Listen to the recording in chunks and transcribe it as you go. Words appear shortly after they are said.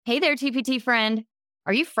Hey there, TPT friend.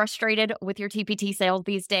 Are you frustrated with your TPT sales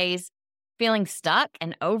these days? Feeling stuck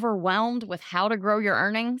and overwhelmed with how to grow your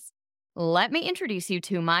earnings? Let me introduce you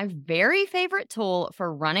to my very favorite tool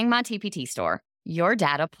for running my TPT store, your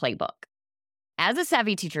data playbook. As a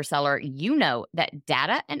savvy teacher seller, you know that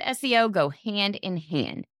data and SEO go hand in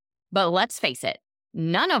hand. But let's face it,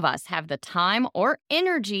 none of us have the time or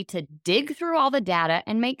energy to dig through all the data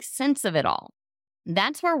and make sense of it all.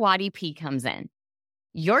 That's where YDP comes in.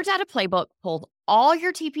 Your data playbook pulls all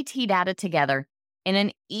your TPT data together in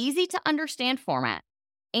an easy to understand format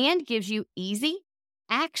and gives you easy,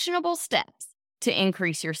 actionable steps to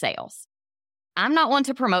increase your sales. I'm not one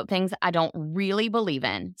to promote things I don't really believe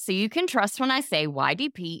in, so you can trust when I say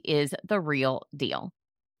YDP is the real deal.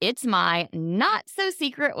 It's my not so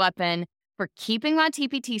secret weapon for keeping my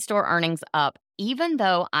TPT store earnings up, even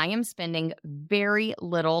though I am spending very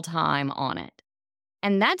little time on it.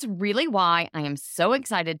 And that's really why I am so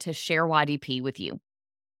excited to share YDP with you.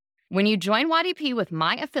 When you join YDP with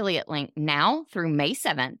my affiliate link now through May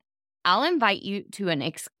 7th, I'll invite you to an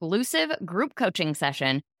exclusive group coaching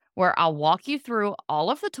session where I'll walk you through all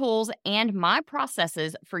of the tools and my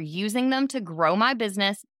processes for using them to grow my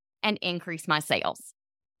business and increase my sales.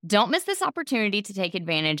 Don't miss this opportunity to take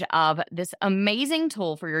advantage of this amazing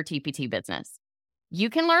tool for your TPT business. You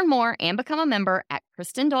can learn more and become a member at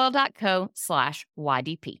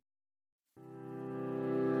kristendoyle.co/YDP.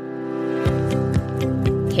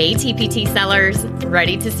 Hey, TPT sellers,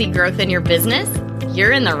 ready to see growth in your business?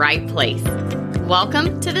 You're in the right place.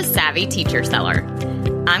 Welcome to the Savvy Teacher Seller.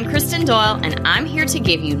 I'm Kristen Doyle, and I'm here to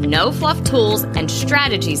give you no-fluff tools and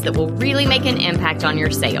strategies that will really make an impact on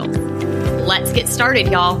your sales. Let's get started,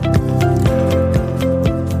 y'all.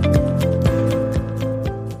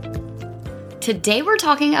 Today, we're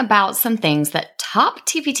talking about some things that top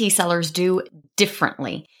TPT sellers do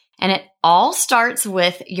differently, and it all starts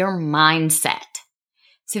with your mindset.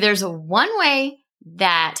 See, there's one way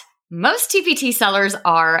that most TPT sellers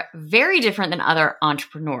are very different than other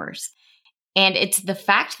entrepreneurs, and it's the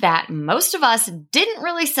fact that most of us didn't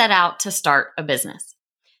really set out to start a business.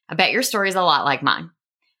 I bet your story is a lot like mine.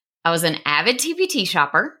 I was an avid TPT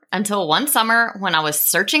shopper until one summer when I was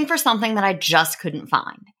searching for something that I just couldn't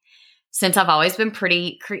find. Since I've always been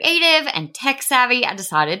pretty creative and tech savvy, I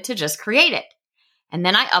decided to just create it. And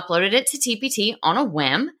then I uploaded it to TPT on a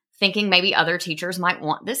whim, thinking maybe other teachers might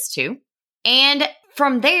want this too. And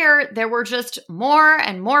from there were just more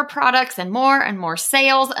and more products and more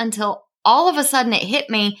sales until all of a sudden it hit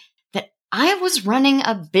me that I was running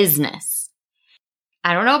a business.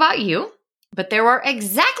 I don't know about you, but there were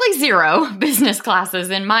exactly 0 business classes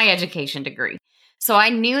in my education degree. So I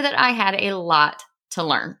knew that I had a lot to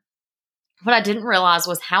learn. What I didn't realize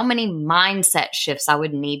was how many mindset shifts I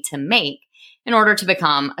would need to make in order to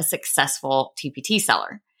become a successful TPT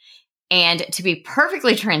seller. And to be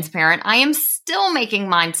perfectly transparent, I am still making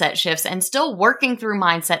mindset shifts and still working through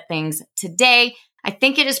mindset things today. I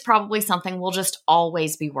think it is probably something we'll just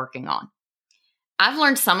always be working on. I've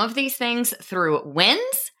learned some of these things through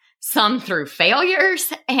wins, some through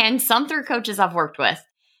failures, and some through coaches I've worked with.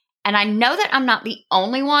 And I know that I'm not the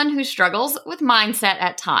only one who struggles with mindset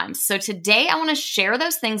at times. So today I want to share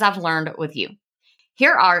those things I've learned with you.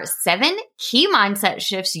 Here are 7 key mindset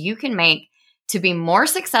shifts you can make to be more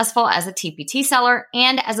successful as a TPT seller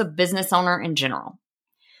and as a business owner in general.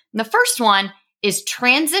 The first one is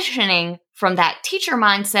transitioning from that teacher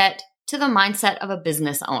mindset to the mindset of a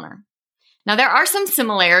business owner. Now, there are some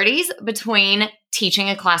similarities between teaching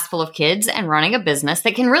a class full of kids and running a business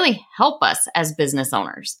that can really help us as business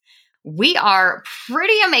owners. We are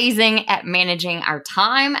pretty amazing at managing our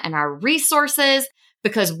time and our resources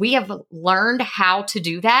because we have learned how to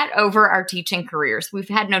do that over our teaching careers. We've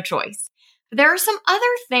had no choice. There are some other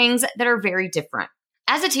things that are very different.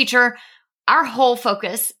 As a teacher, our whole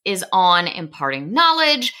focus is on imparting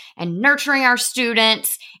knowledge and nurturing our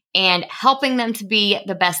students and helping them to be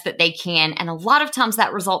the best that they can. And a lot of times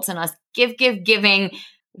that results in us giving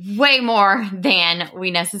way more than we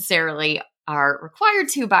necessarily are required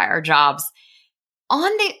to by our jobs. On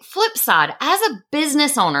the flip side, as a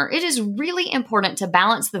business owner, it is really important to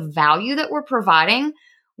balance the value that we're providing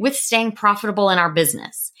with staying profitable in our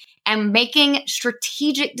business and making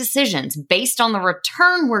strategic decisions based on the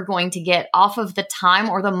return we're going to get off of the time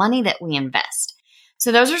or the money that we invest.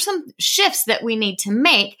 So those are some shifts that we need to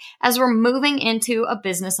make as we're moving into a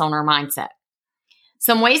business owner mindset.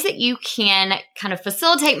 Some ways that you can kind of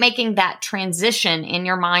facilitate making that transition in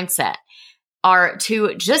your mindset are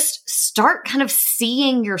to just start kind of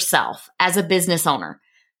seeing yourself as a business owner.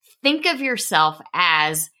 Think of yourself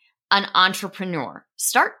as an entrepreneur.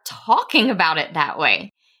 Start talking about it that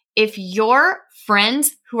way. if your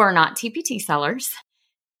friends who are not TPT sellers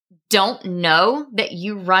don't know that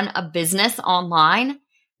you run a business online,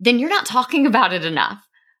 then you're not talking about it enough.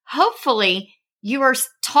 Hopefully, you are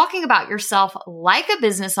talking about yourself like a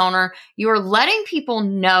business owner. You are letting people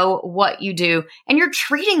know what you do, and you're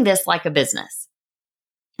treating this like a business.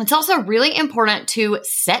 It's also really important to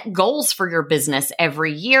set goals for your business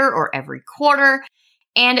every year or every quarter,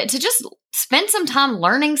 and to just spend some time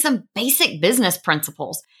learning some basic business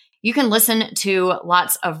principles. You can listen to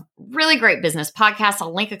lots of really great business podcasts.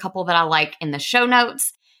 I'll link a couple that I like in the show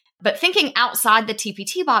notes, but thinking outside the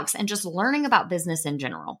TPT box and just learning about business in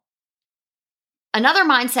general. Another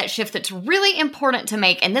mindset shift that's really important to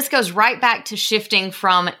make, and this goes right back to shifting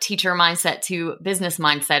from teacher mindset to business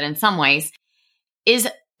mindset in some ways, is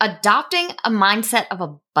adopting a mindset of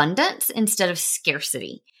abundance instead of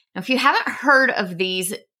scarcity. Now, if you haven't heard of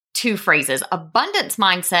these two phrases, abundance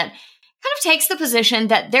mindset kind of takes the position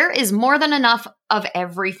that there is more than enough of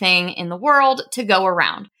everything in the world to go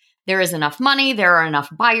around. There is enough money, there are enough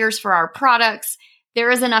buyers for our products,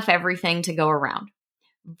 there is enough everything to go around.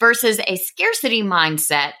 Versus a scarcity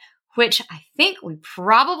mindset, which I think we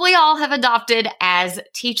probably all have adopted as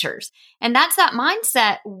teachers. And that's that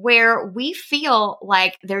mindset where we feel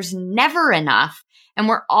like there's never enough and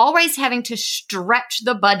we're always having to stretch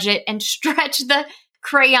the budget and stretch the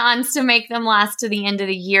crayons to make them last to the end of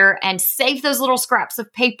the year and save those little scraps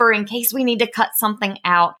of paper in case we need to cut something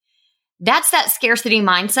out. That's that scarcity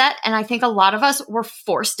mindset. And I think a lot of us were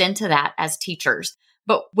forced into that as teachers.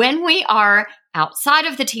 But when we are outside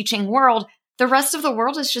of the teaching world, the rest of the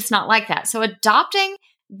world is just not like that. So adopting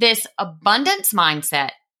this abundance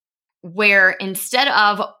mindset where instead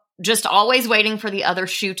of just always waiting for the other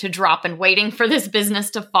shoe to drop and waiting for this business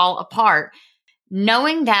to fall apart,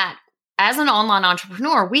 knowing that as an online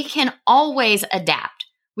entrepreneur, we can always adapt.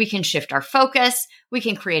 We can shift our focus. We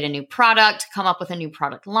can create a new product, come up with a new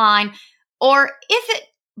product line, or if it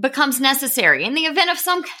becomes necessary in the event of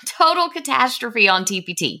some total catastrophe on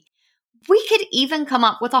TPT, we could even come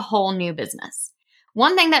up with a whole new business.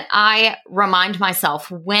 One thing that I remind myself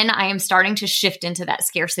when I am starting to shift into that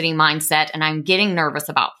scarcity mindset and I'm getting nervous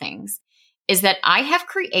about things is that I have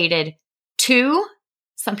created 2,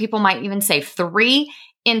 some people might even say 3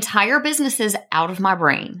 entire businesses out of my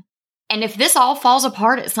brain. And if this all falls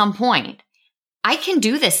apart at some point, I can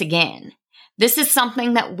do this again. This is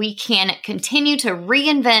something that we can continue to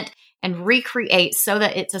reinvent and recreate so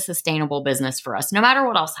that it's a sustainable business for us, no matter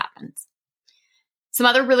what else happens. Some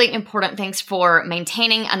other really important things for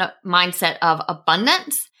maintaining a mindset of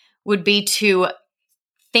abundance would be to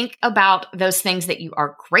think about those things that you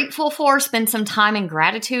are grateful for, spend some time in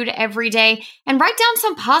gratitude every day, and write down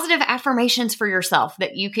some positive affirmations for yourself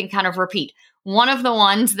that you can kind of repeat. One of the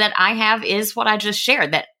ones that I have is what I just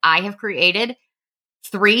shared, that I have created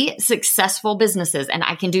 3 successful businesses, and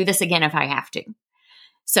I can do this again if I have to.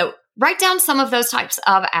 So write down some of those types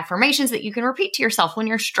of affirmations that you can repeat to yourself when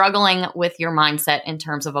you're struggling with your mindset in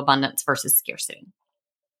terms of abundance versus scarcity.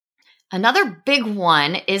 Another big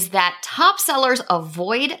one is that top sellers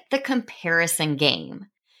avoid the comparison game.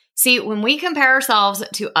 See, when we compare ourselves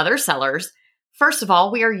to other sellers, first of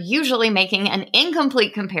all, we are usually making an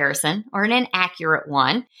incomplete comparison or an inaccurate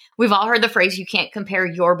one. We've all heard the phrase, you can't compare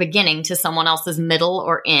your beginning to someone else's middle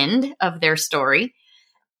or end of their story.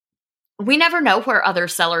 We never know where other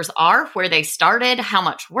sellers are, where they started, how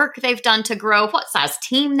much work they've done to grow, what size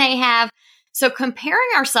team they have. So comparing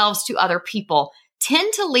ourselves to other people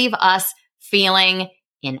tend to leave us feeling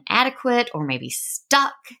inadequate or maybe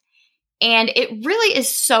stuck. And it really is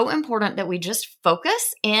so important that we just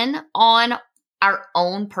focus in on our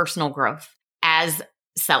own personal growth as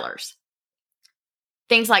sellers.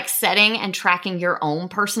 Things like setting and tracking your own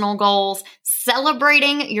personal goals,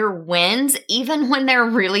 celebrating your wins, even when they're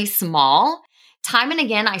really small. Time and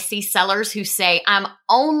again, I see sellers who say, I'm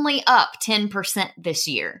only up 10% this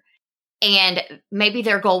year. And maybe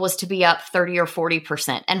their goal was to be up 30 or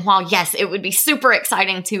 40%. And while, yes, it would be super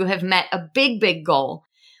exciting to have met a big, big goal,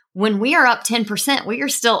 when we are up 10%, we are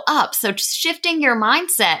still up. So shifting your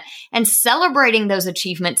mindset and celebrating those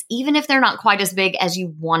achievements, even if they're not quite as big as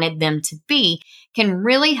you wanted them to be, can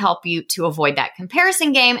really help you to avoid that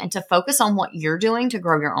comparison game and to focus on what you're doing to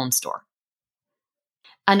grow your own store.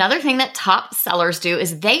 Another thing that top sellers do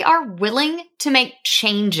is they are willing to make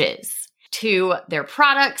changes to their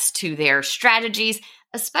products, to their strategies,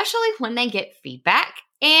 especially when they get feedback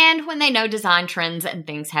and when they know design trends and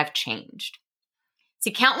things have changed.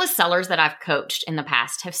 See, countless sellers that I've coached in the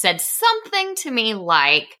past have said something to me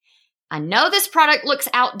like, I know this product looks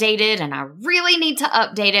outdated and I really need to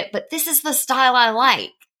update it, but this is the style I like.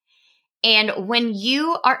 And when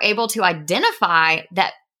you are able to identify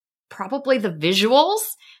that probably the visuals,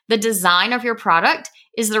 the design of your product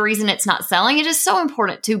is the reason it's not selling. It is so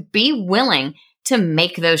important to be willing to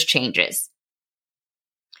make those changes.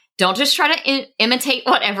 Don't just try to imitate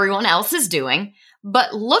what everyone else is doing,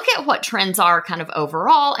 but look at what trends are kind of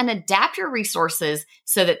overall and adapt your resources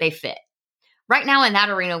so that they fit. Right now in that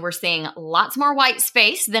arena, we're seeing lots more white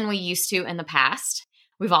space than we used to in the past.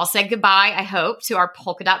 We've all said goodbye, I hope, to our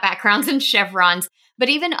polka dot backgrounds and chevrons, but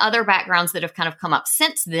even other backgrounds that have kind of come up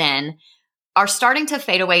since then are starting to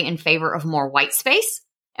fade away in favor of more white space.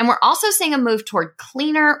 And we're also seeing a move toward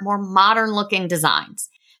cleaner, more modern looking designs.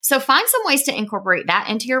 So find some ways to incorporate that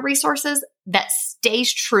into your resources that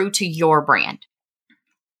stays true to your brand.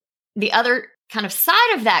 The other kind of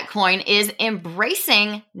side of that coin is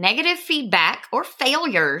embracing negative feedback or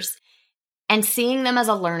failures and seeing them as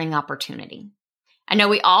a learning opportunity. I know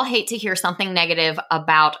we all hate to hear something negative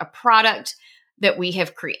about a product that we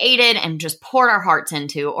have created and just poured our hearts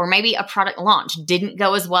into, or maybe a product launch didn't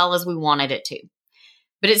go as well as we wanted it to.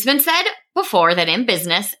 But it's been said before that in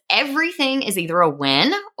business, everything is either a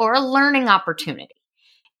win or a learning opportunity.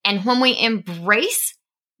 And when we embrace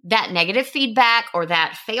that negative feedback or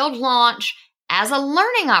that failed launch as a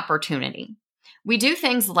learning opportunity, we do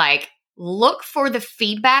things like look for the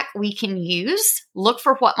feedback we can use, look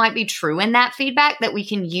for what might be true in that feedback that we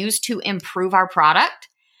can use to improve our product,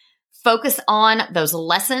 focus on those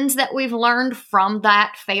lessons that we've learned from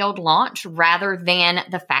that failed launch rather than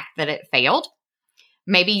the fact that it failed.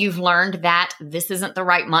 Maybe you've learned that this isn't the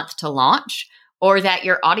right month to launch, or that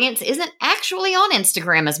your audience isn't actually on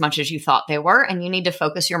Instagram as much as you thought they were, and you need to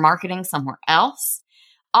focus your marketing somewhere else.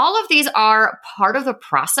 All of these are part of the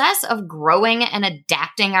process of growing and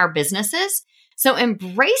adapting our businesses. So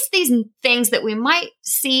embrace these things that we might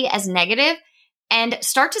see as negative and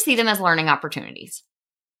start to see them as learning opportunities.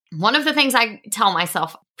 One of the things I tell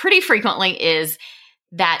myself pretty frequently is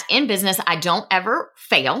that in business, I don't ever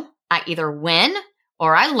fail. I either win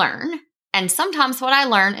or I learn. And sometimes what I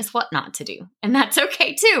learn is what not to do. And that's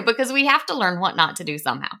okay too, because we have to learn what not to do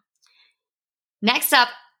somehow. Next up,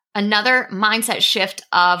 another mindset shift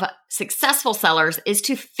of successful sellers is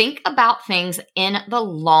to think about things in the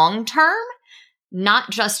long term, not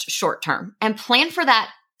just short term, and plan for that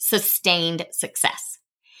sustained success.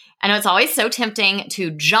 I know it's always so tempting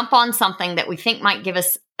to jump on something that we think might give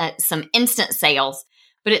us some instant sales,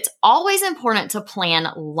 but it's always important to plan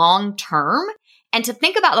long term and to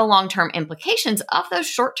think about the long-term implications of those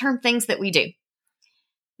short-term things that we do.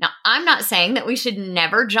 Now, I'm not saying that we should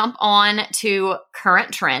never jump on to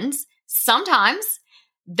current trends. Sometimes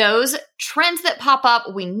those trends that pop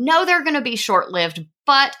up, we know they're going to be short-lived,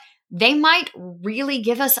 but they might really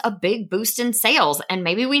give us a big boost in sales, and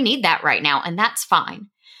maybe we need that right now, and that's fine.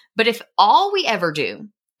 But if all we ever do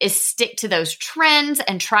is stick to those trends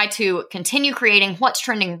and try to continue creating what's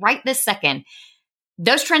trending right this second,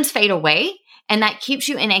 those trends fade away. And that keeps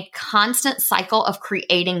you in a constant cycle of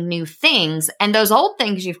creating new things. And those old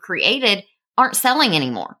things you've created aren't selling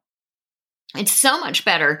anymore. It's so much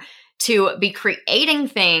better to be creating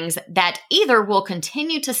things that either will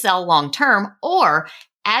continue to sell long term, or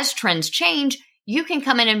as trends change, you can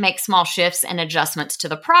come in and make small shifts and adjustments to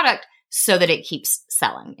the product so that it keeps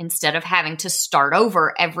selling instead of having to start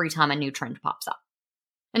over every time a new trend pops up.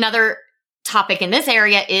 Another topic in this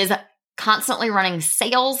area is constantly running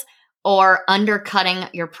sales or undercutting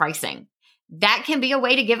your pricing. That can be a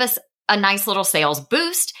way to give us a nice little sales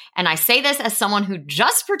boost. And I say this as someone who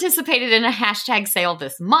just participated in a hashtag sale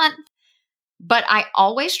this month, but I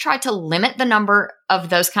always try to limit the number of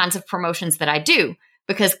those kinds of promotions that I do,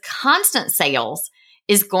 because constant sales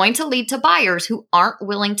is going to lead to buyers who aren't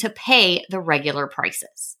willing to pay the regular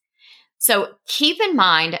prices. So keep in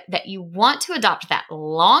mind that you want to adopt that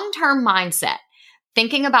long-term mindset,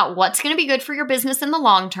 thinking about what's going to be good for your business in the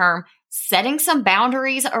long term, setting some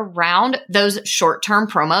boundaries around those short-term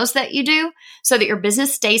promos that you do so that your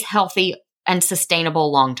business stays healthy and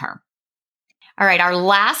sustainable long term. All right, our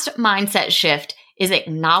last mindset shift is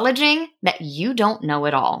acknowledging that you don't know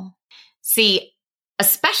it all. See,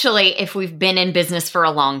 especially if we've been in business for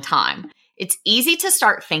a long time, it's easy to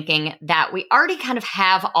start thinking that we already kind of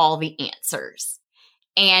have all the answers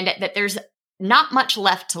and that there's not much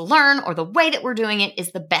left to learn, or the way that we're doing it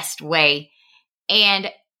is the best way. And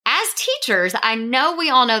as teachers, I know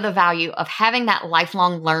we all know the value of having that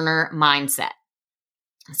lifelong learner mindset.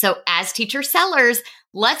 So as teacher sellers,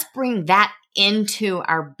 let's bring that into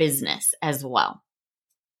our business as well.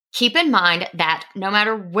 Keep in mind that no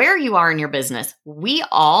matter where you are in your business, we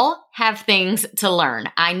all have things to learn.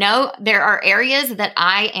 I know there are areas that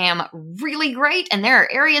I am really great, and there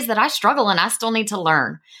are areas that I struggle and I still need to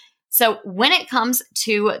learn. So when it comes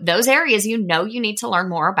to those areas you know you need to learn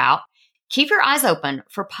more about, keep your eyes open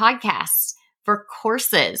for podcasts, for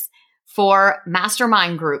courses, for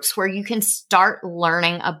mastermind groups where you can start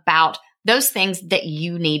learning about those things that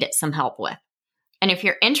you need some help with. And if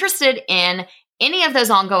you're interested in any of those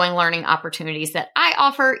ongoing learning opportunities that I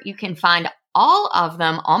offer, you can find all of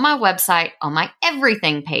them on my website on my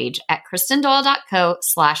everything page at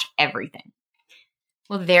kristendoyle.co/everything.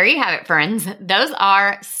 Well, there you have it, friends. Those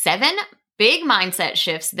are 7 big mindset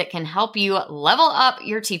shifts that can help you level up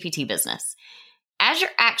your TPT business. As your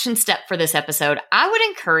action step for this episode, I would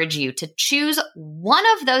encourage you to choose one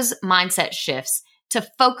of those mindset shifts to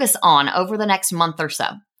focus on over the next month or so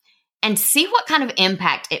and see what kind of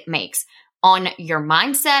impact it makes on your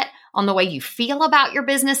mindset, on the way you feel about your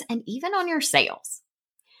business, and even on your sales.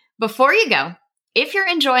 Before you go, if you're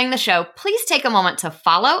enjoying the show, please take a moment to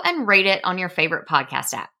follow and rate it on your favorite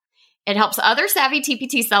podcast app. It helps other savvy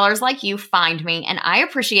TPT sellers like you find me, and I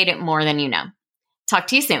appreciate it more than you know. Talk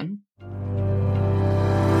to you soon.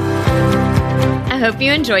 I hope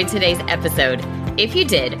you enjoyed today's episode. If you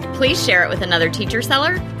did, please share it with another teacher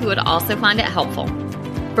seller who would also find it helpful.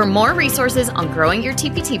 For more resources on growing your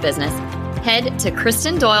TPT business, head to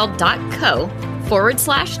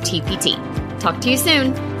kristendoyle.co/TPT. Talk to you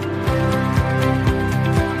soon.